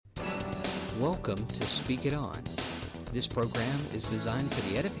Welcome to Speak It On. This program is designed for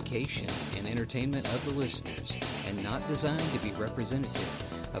the edification and entertainment of the listeners and not designed to be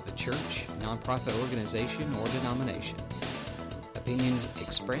representative of a church, nonprofit organization, or denomination. Opinions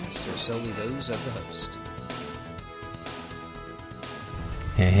expressed are solely those of the host.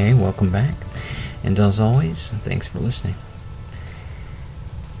 Hey, welcome back. And as always, thanks for listening.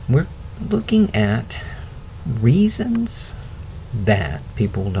 We're looking at reasons that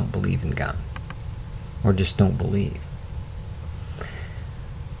people don't believe in God, or just don't believe.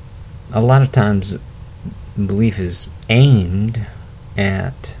 A lot of times, belief is aimed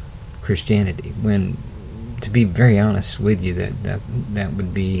at Christianity, when, to be very honest with you, that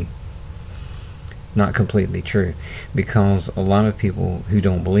would be not completely true, because a lot of people who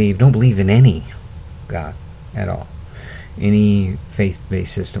don't believe in any God at all, any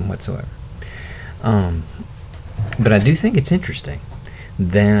faith-based system whatsoever. But I do think it's interesting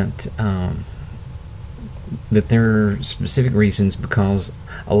that that there are specific reasons, because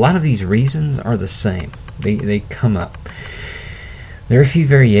a lot of these reasons are the same. They come up. There are a few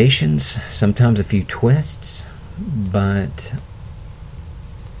variations, sometimes a few twists, but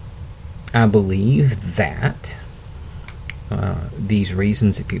I believe that these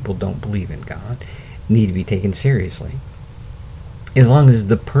reasons that people don't believe in God need to be taken seriously, as long as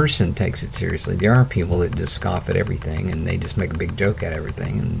the person takes it seriously. There are people that just scoff at everything and they just make a big joke at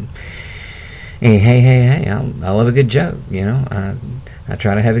everything. And hey, I love a good joke, you know. I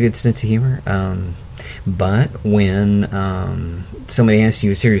try to have a good sense of humor. But when somebody asks you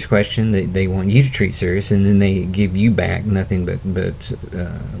a serious question, they want you to treat serious, and then they give you back nothing but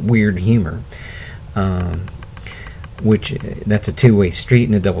weird humor. Which, that's a two-way street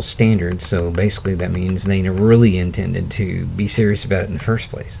and a double standard, so basically that means they never really intended to be serious about it in the first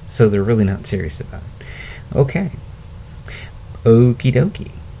place. So they're really not serious about it. Okay. Okie dokie.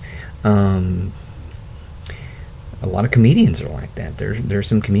 A lot of comedians are like that. There's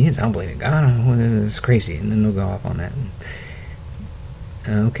some comedians, I don't believe in God, it's crazy, and then they'll go off on that.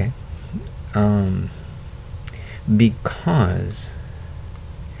 Okay. Because,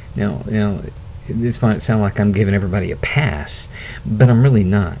 now, this might sound like I'm giving everybody a pass, but I'm really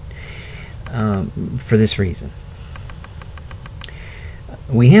not, for this reason.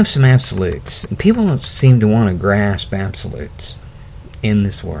 We have some absolutes, and people don't seem to want to grasp absolutes in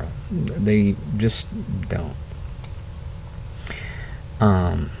this world. They just don't.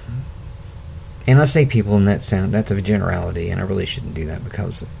 And I say people in that's a generality, and I really shouldn't do that,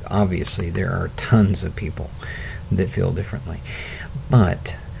 because obviously there are tons of people that feel differently.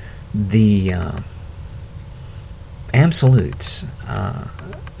 But the absolutes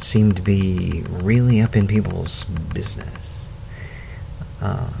seem to be really up in people's business.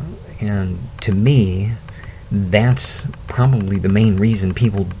 And to me, that's probably the main reason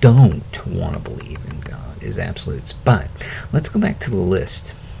people don't want to believe in God, is absolutes. But let's go back to the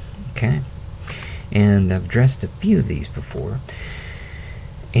list, okay? And I've addressed a few of these before.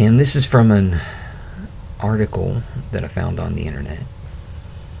 And this is from an article that I found on the internet.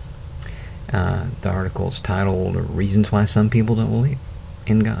 The article is titled "Reasons Why Some People Don't Believe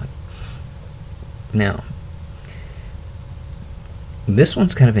in God." Now, this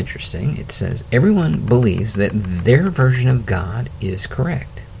one's kind of interesting. It says, everyone believes that their version of God is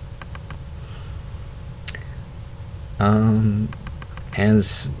correct.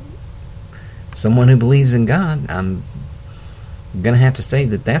 As someone who believes in God, I'm going to have to say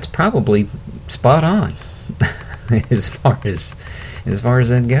that that's probably spot on as far as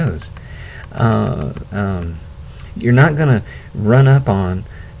that goes. You're not going to run up on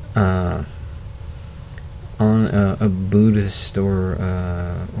a Buddhist or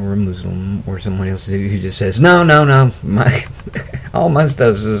a Muslim or someone else who just says, no, all my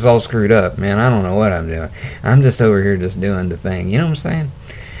stuff is all screwed up, man. I don't know what I'm doing. I'm just over here just doing the thing. You know what I'm saying?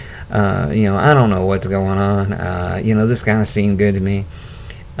 I don't know what's going on. This kind of seemed good to me.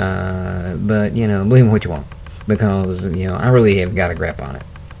 But, believe in what you want, because, I really have got a grip on it.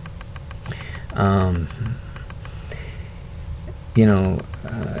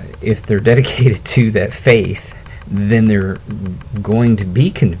 If they're dedicated to that faith, then they're going to be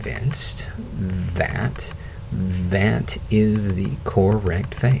convinced that that is the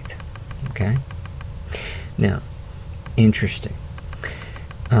correct faith. Okay? Now, interesting.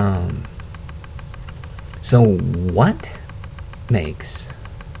 So what makes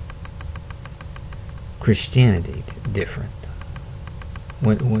Christianity different?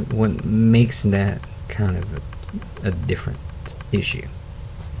 What makes that kind of a different issue?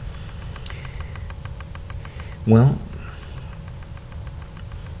 Well,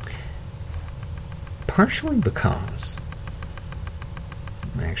 partially because,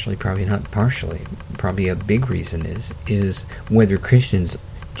 actually, probably not partially, probably a big reason is whether Christians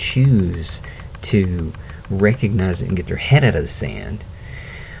choose to recognize it and get their head out of the sand.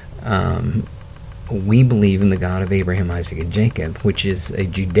 We believe in the God of Abraham, Isaac, and Jacob, which is a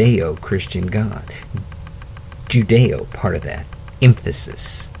Judeo-Christian God. Judeo, part of that.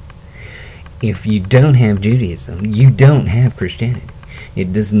 Emphasis. If you don't have Judaism, you don't have Christianity.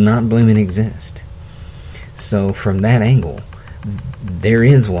 It does not bloom and exist. So from that angle, there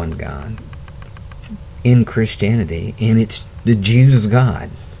is one God in Christianity, and it's the Jews' God.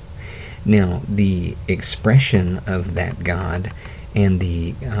 Now, the expression of that God and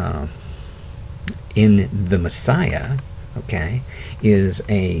the in the Messiah, okay, is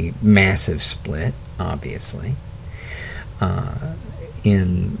a massive split, obviously,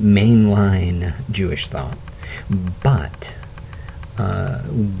 in mainline Jewish thought. But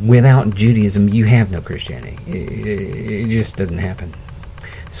without Judaism, you have no Christianity. It just doesn't happen.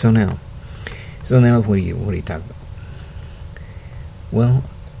 So now, what do you talk about? Well,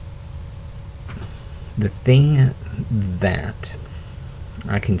 the thing that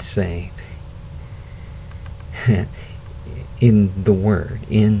I can say in the Word,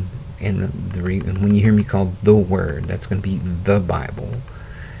 and when you hear me call the Word, that's going to be the Bible.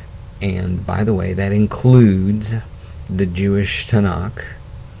 And by the way, that includes the Jewish Tanakh,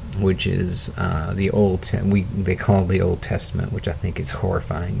 which is the Old. They call it the Old Testament, which I think is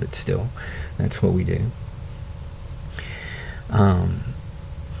horrifying, but still, that's what we do.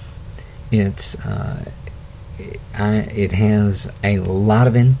 It has a lot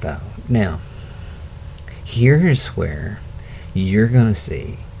of info. Now, here's where you're going to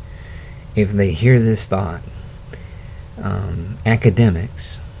see, if they hear this thought,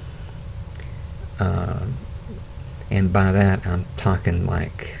 academics, and by that I'm talking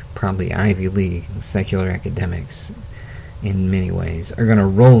like probably Ivy League secular academics in many ways, are going to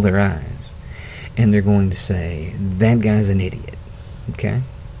roll their eyes, and they're going to say, that guy's an idiot. Okay?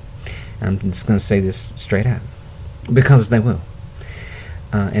 I'm just going to say this straight out, because they will.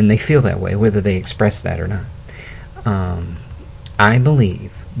 And they feel that way, whether they express that or not. I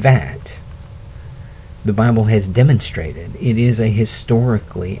believe that the Bible has demonstrated it is a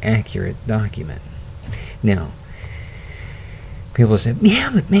historically accurate document. Now, people say,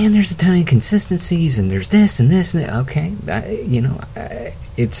 yeah, but man, there's a ton of inconsistencies, and there's this and this. And okay,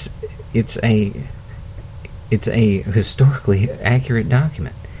 it's a historically accurate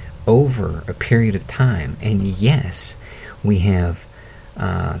document over a period of time. And yes, we have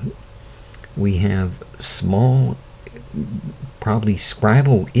small, probably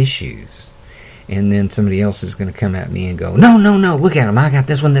scribal issues, and then somebody else is going to come at me and go, no, look at them, I got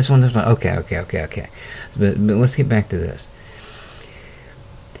this one. Okay. But let's get back to this.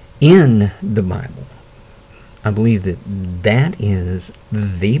 In the Bible, I believe that is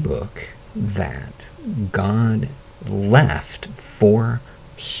the book that God left for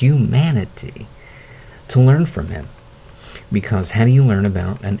humanity to learn from Him. Because how do you learn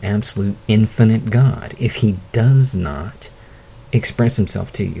about an absolute infinite God if He does not express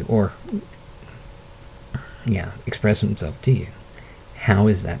Himself to you? Express Himself to you. How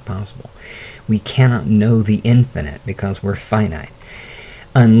is that possible? We cannot know the infinite because we're finite,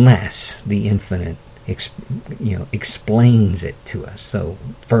 unless the infinite explains it to us. So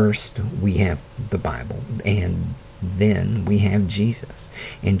first we have the Bible, and then we have Jesus.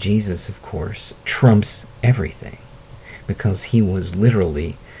 And Jesus, of course, trumps everything, because He was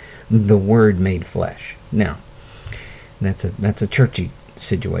literally the Word made flesh. Now, that's a churchy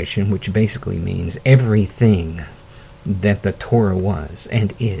situation, which basically means everything that the Torah was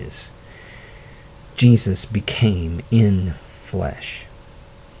and is, Jesus became in flesh.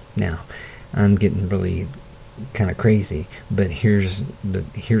 Now, I'm getting really kind of crazy, but here's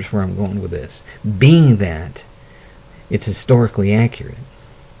where I'm going with this. Being that it's historically accurate,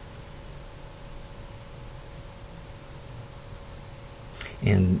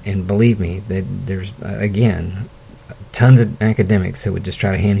 and believe me, that there's again tons of academics that would just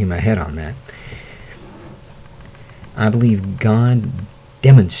try to hand me my head on that. I believe God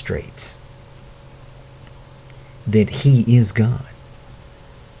demonstrates that He is God.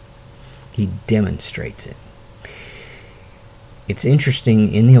 He demonstrates it. It's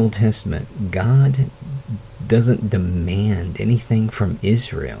interesting, in the Old Testament, God doesn't demand anything from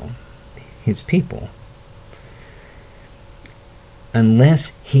Israel, His people,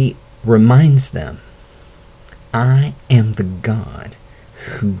 unless He reminds them, I am the God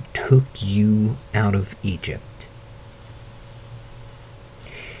who took you out of Egypt.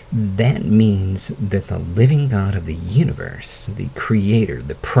 That means that the living God of the universe, the creator,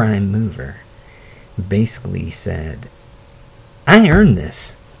 the prime mover, basically said, I earned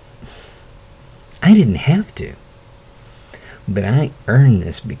this. I didn't have to. But I earned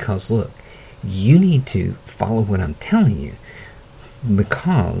this because, look, you need to follow what I'm telling you,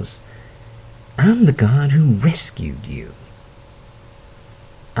 because I'm the God who rescued you.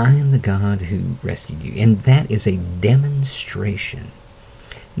 I am the God who rescued you. And that is a demonstration.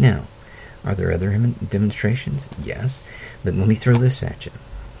 Now, are there other demonstrations? Yes. But let me throw this at you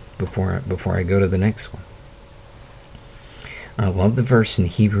before I go to the next one. I love the verse in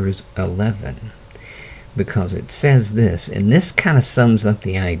Hebrews 11, because it says this, and this kind of sums up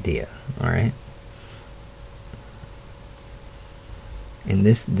the idea, all right? And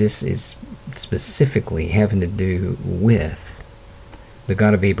this is specifically having to do with the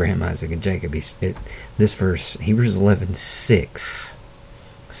God of Abraham, Isaac, and Jacob. This verse, Hebrews 11:6,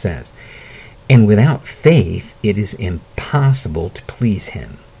 says, "And without faith it is impossible to please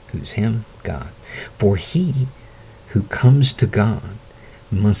him." Who's him? God. "For he who comes to God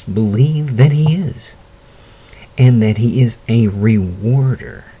must believe that he is, and that he is a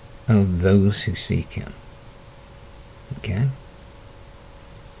rewarder of those who seek him." Okay?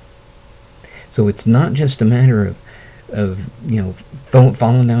 So it's not just a matter of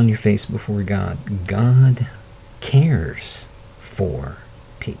falling down your face before God. God cares for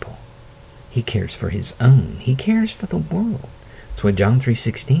people. He cares for his own. He cares for the world. That's what John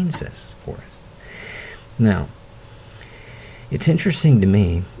 3:16 says for us. Now, it's interesting to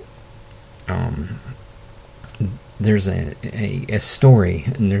me. There's a story,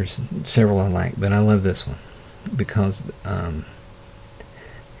 and there's several I like, but I love this one because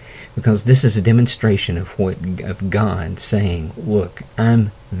this is a demonstration of God saying, "Look,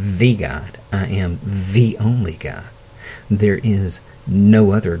 I'm the God. I am the only God. There is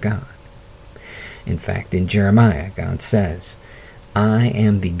no other God." In fact, in Jeremiah, God says, "I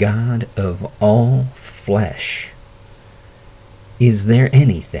am the God of all flesh. Is there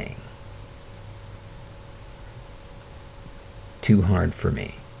anything too hard for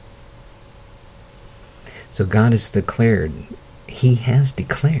me?" So God has declared, he has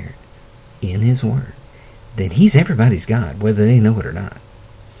declared in his word that he's everybody's God, whether they know it or not.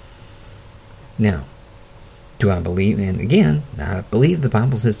 Now, do I believe, and again, I believe the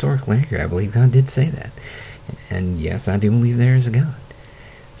Bible's historically accurate. I believe God did say that. And yes, I do believe there is a God.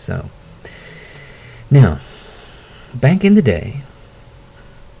 So, now, back in the day,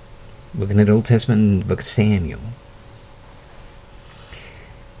 looking at Old Testament and the book of Samuel,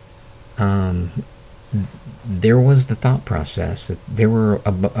 there was the thought process that there were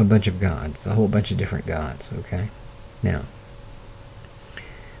a bunch of gods, a whole bunch of different gods, okay? Now,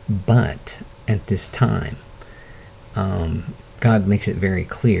 but at this time, God makes it very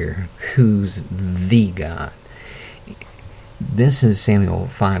clear who's the God. This is Samuel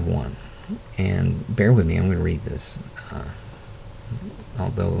 5:1, and bear with me, I'm going to read this.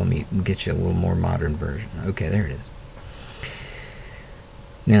 Although, let me get you a little more modern version. Okay, there it is.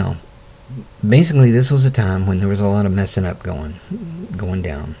 Now, basically, this was a time when there was a lot of messing up going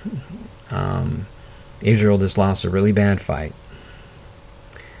down. Israel just lost a really bad fight.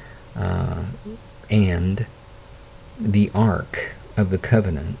 And the Ark of the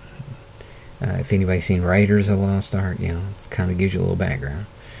Covenant, if anybody's seen Raiders of the Lost Ark, kind of gives you a little background.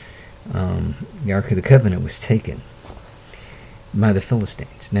 The Ark of the Covenant was taken by the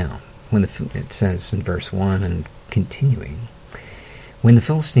Philistines. Now, when it says in verse 1 and continuing, "When the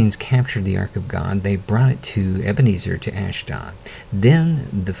Philistines captured the Ark of God, they brought it to Ebenezer to Ashdod. Then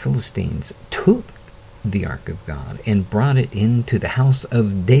the Philistines took the Ark of God and brought it into the house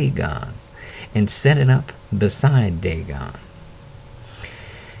of Dagon and set it up beside Dagon.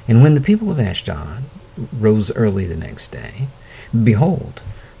 And when the people of Ashdod rose early the next day, behold,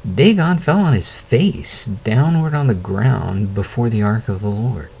 Dagon fell on his face downward on the ground before the ark of the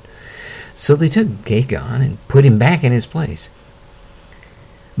Lord. So they took Dagon and put him back in his place.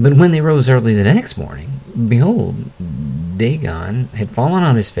 But when they rose early the next morning, behold, Dagon had fallen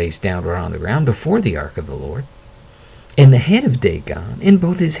on his face downward on the ground before the ark of the Lord. And the head of Dagon and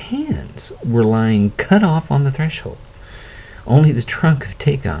both his hands were lying cut off on the threshold. Only the trunk of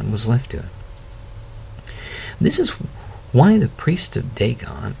Dagon was left to him. This is why the priests of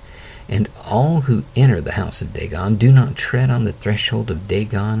Dagon and all who enter the house of Dagon do not tread on the threshold of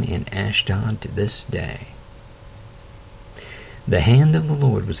Dagon in Ashdod to this day. The hand of the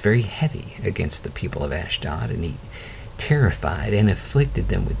Lord was very heavy against the people of Ashdod, and he terrified and afflicted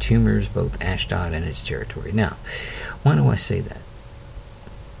them with tumors, both Ashdod and its territory." Now, why do I say that?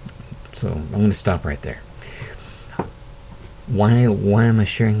 So I'm going to stop right there. Why am I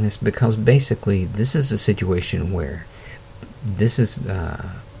sharing this? Because basically this is a situation where this is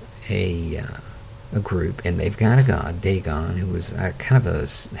a group, and they've got a god, Dagon, who was kind of a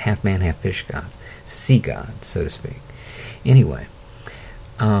half-man, half-fish god, sea god, so to speak. Anyway,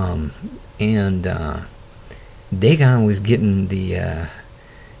 and Dagon was getting the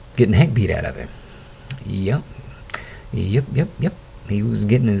heck beat out of him. Yep. He was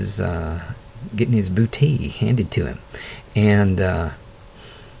getting his booty handed to him, and I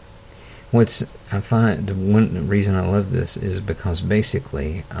find the one reason I love this is because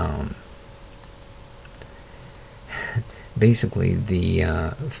basically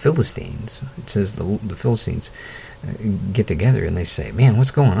the Philistines, it says the Philistines get together and they say, "Man,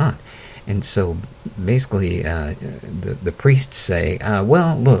 what's going on?" And so basically the priests say,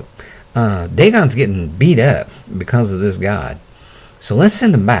 "Well, look, Dagon's getting beat up because of this god, so let's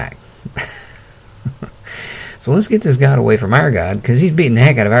send him back." So let's get this god away from our god because he's beating the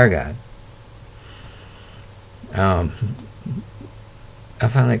heck out of our god. I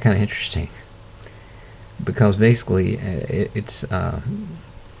find that kind of interesting because basically this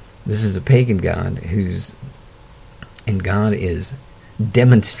is a pagan god and God is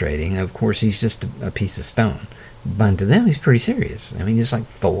demonstrating. Of course, he's just a piece of stone, but to them he's pretty serious. I mean, just like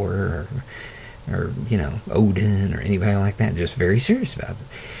Thor or Odin or anybody like that, just very serious about it.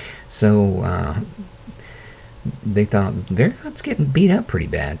 So they thought their god's getting beat up pretty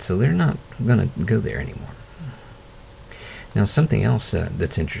bad, so they're not going to go there anymore. Now, something else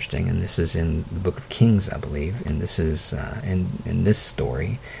that's interesting, and this is in the Book of Kings, I believe, and this is in this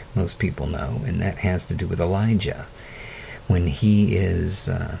story most people know, and that has to do with Elijah when he is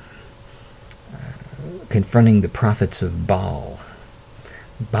confronting the prophets of Baal.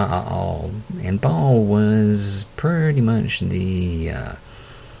 And Baal was pretty much the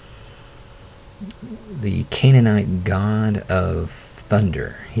Canaanite god of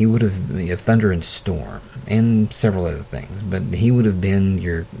thunder. He would have thunder and storm and several other things, but he would have been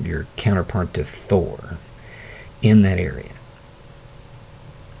your counterpart to Thor in that area.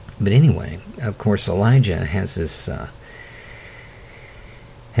 But anyway, of course, Elijah has this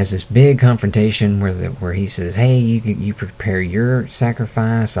big confrontation where he says, "Hey, you prepare your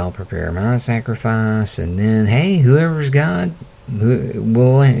sacrifice, I'll prepare my sacrifice, and then hey, whoever's God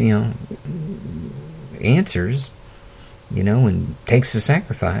will answers, and takes the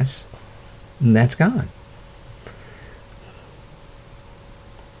sacrifice, and that's God."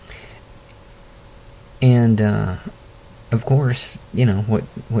 And of course,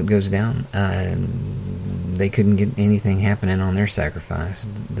 what goes down. They couldn't get anything happening on their sacrifice,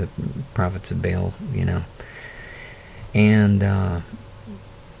 the prophets of Baal, And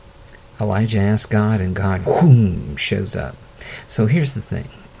Elijah asks God, and God, whoom, shows up. So here's the thing.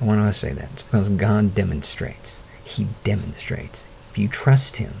 Why do I say that? It's because God demonstrates. He demonstrates. If you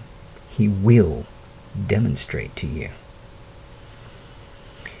trust Him, He will demonstrate to you.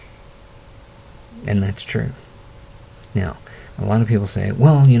 And that's true. Now, a lot of people say,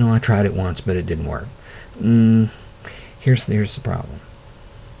 well, I tried it once, but it didn't work. Here's the problem.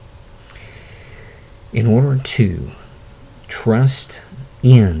 In order to trust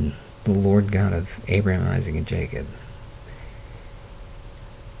in the Lord God of Abraham, Isaac, and Jacob,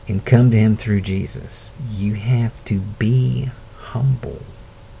 and come to Him through Jesus, you have to be humble.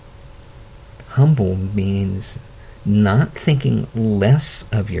 Humble means not thinking less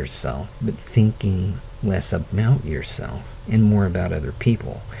of yourself, but thinking less about yourself and more about other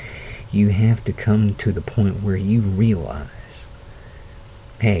people. You have to come to the point where you realize,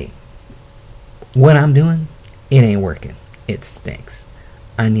 hey, what I'm doing, it ain't working. It stinks.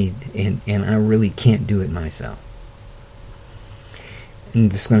 And I really can't do it myself. And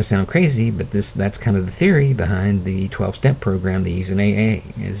this is going to sound crazy, but that's kind of the theory behind the 12-step program they use in AA,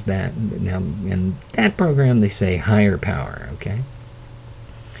 is that now in that program they say higher power, okay?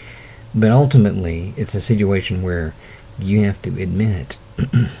 But ultimately, it's a situation where you have to admit,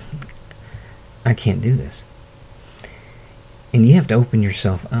 I can't do this. And you have to open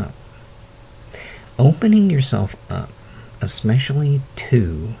yourself up. Opening yourself up, especially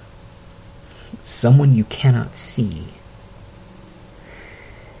to someone you cannot see,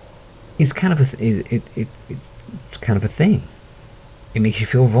 is kind of it's kind of a thing. It makes you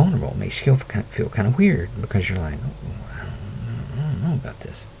feel vulnerable. It makes you feel kind of weird because you're like, oh, I don't know about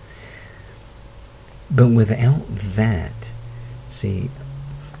this. But without that, see,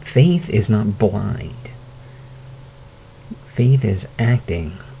 faith is not blind. Faith is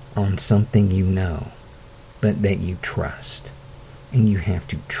acting on something you know, but that you trust. And you have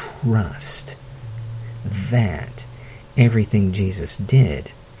to trust that everything Jesus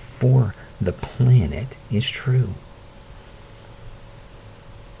did for the planet is true.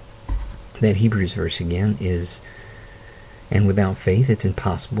 That Hebrews verse again is, and without faith it's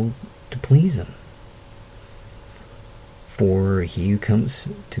impossible to please Him. For he who comes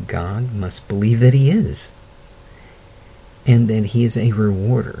to God must believe that he is, and that he is a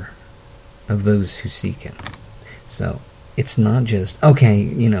rewarder of those who seek him. So it's not just, okay,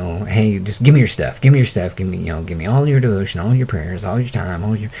 hey, just give me your stuff, give me, give me all your devotion, all your prayers, all your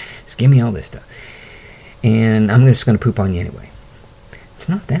time, just give me all this stuff, and I'm just going to poop on you anyway. It's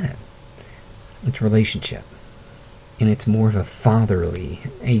not that. It's relationship. And it's more of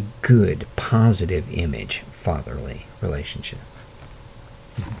a good, positive image, fatherly relationship.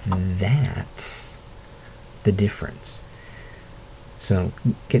 That's the difference. So,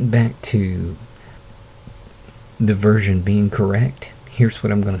 getting back to the version being correct, here's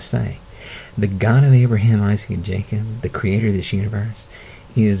what I'm going to say. The God of Abraham, Isaac, and Jacob, the creator of this universe,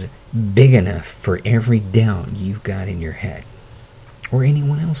 is big enough for every doubt you've got in your head, or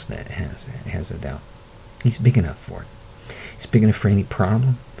anyone else that has a doubt. He's big enough for it. He's big enough for any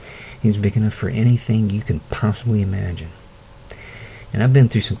problem. He's big enough for anything you can possibly imagine. And I've been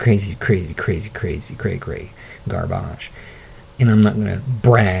through some crazy garbage. And I'm not going to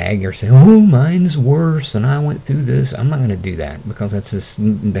brag or say, oh, mine's worse and I went through this. I'm not going to do that, because that's just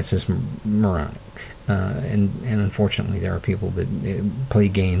moronic. And unfortunately, there are people that play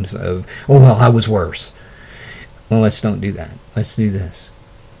games of, oh, well, I was worse. Well, let's don't do that. Let's do this.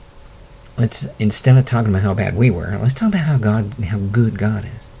 Let's, instead of talking about how bad we were, let's talk about how good God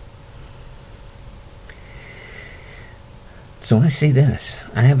is. So I say this.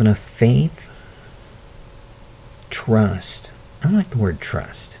 I have enough faith, trust. I like the word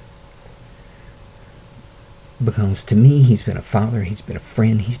trust, because to me, he's been a father, he's been a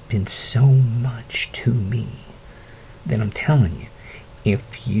friend, he's been so much to me that I'm telling you,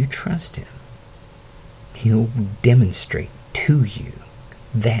 if you trust him, he'll demonstrate to you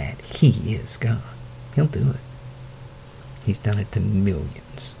that he is God. He'll do it. He's done it to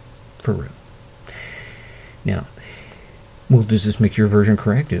millions, for real. Now, well, does this make your version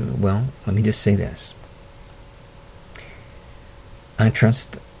correct? Well, let me just say this. I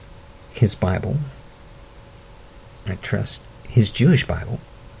trust his Bible. I trust his Jewish Bible.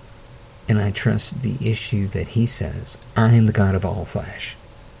 And I trust the issue that he says, I am the God of all flesh.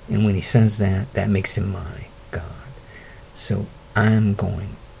 And when he says that, that makes him my God. So I'm going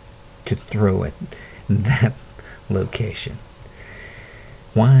to throw at that location.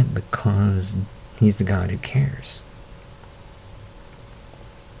 Why? Because he's the God who cares.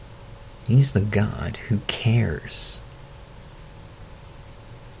 He's the God who cares.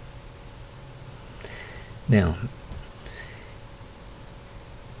 Now,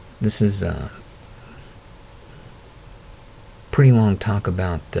 this is a pretty long talk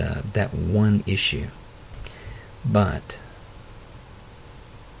about that one issue, but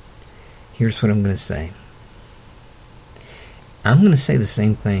here's what I'm going to say. I'm going to say the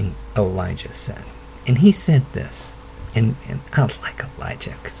same thing Elijah said. And he said this, and I like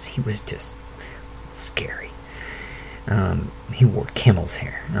Elijah because he was just scary. He wore camel's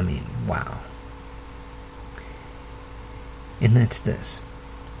hair. I mean, wow. And that's this.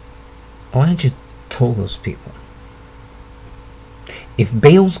 Elijah told those people, if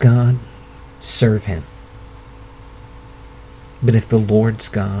Baal's God, serve him. But if the Lord's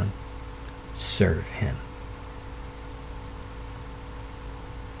God, serve him.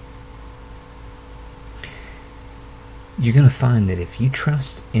 You're going to find that if you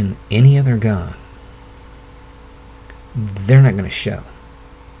trust in any other God, they're not going to show.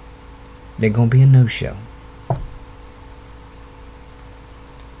 They're going to be a no-show.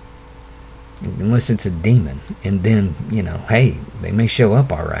 Unless it's a demon. And then, hey, they may show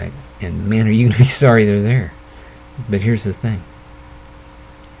up all right. And man, are you going to be sorry they're there. But here's the thing.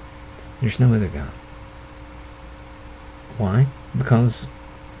 There's no other God. Why? Because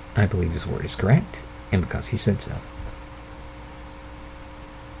I believe his word is correct. And because he said so.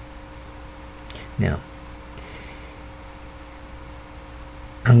 Now,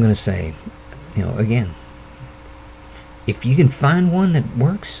 I'm going to say, again, if you can find one that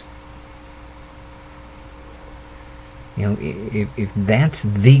works, if that's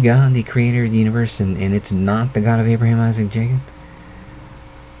the God, the creator of the universe, and it's not the God of Abraham, Isaac, and Jacob,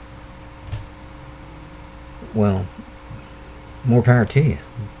 well, more power to you.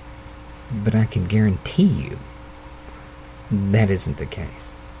 But I can guarantee you that isn't the case.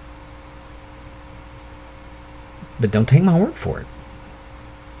 But don't take my word for it.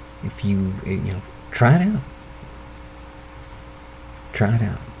 If you try it out. Try it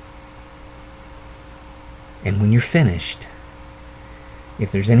out. And when you're finished,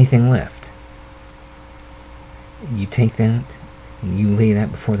 if there's anything left, you take that and you lay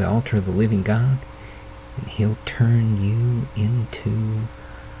that before the altar of the living God, and he'll turn you into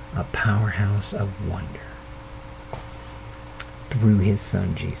a powerhouse of wonder. through His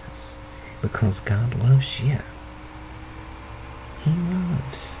Son Jesus. Because God loves you. He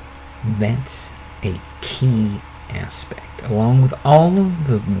loves. That's a key aspect, along with all of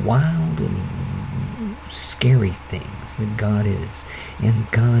the wild and scary things that God is. And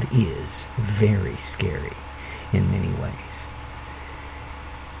God is very scary in many ways.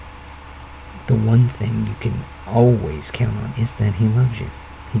 The one thing you can always count on is that He loves you.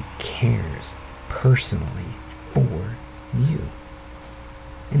 He cares personally for you.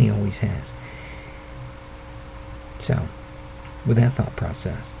 And He always has. So, with that thought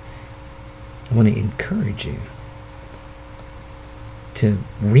process, I want to encourage you to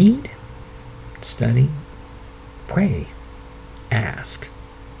read, study, pray, ask,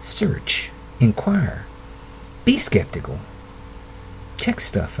 search, inquire, be skeptical, check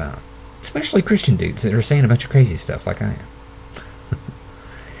stuff out, especially Christian dudes that are saying a bunch of crazy stuff like I am.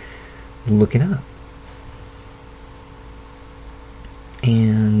 Look it up.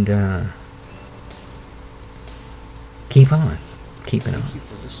 And keep on. Keep it on. Thank you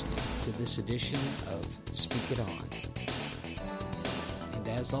for listening to this edition of Speak It On. And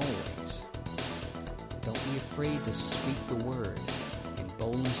as always, don't be afraid to speak the word in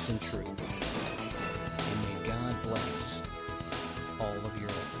boldness and truth. And may God bless all of your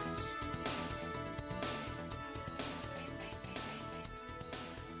life.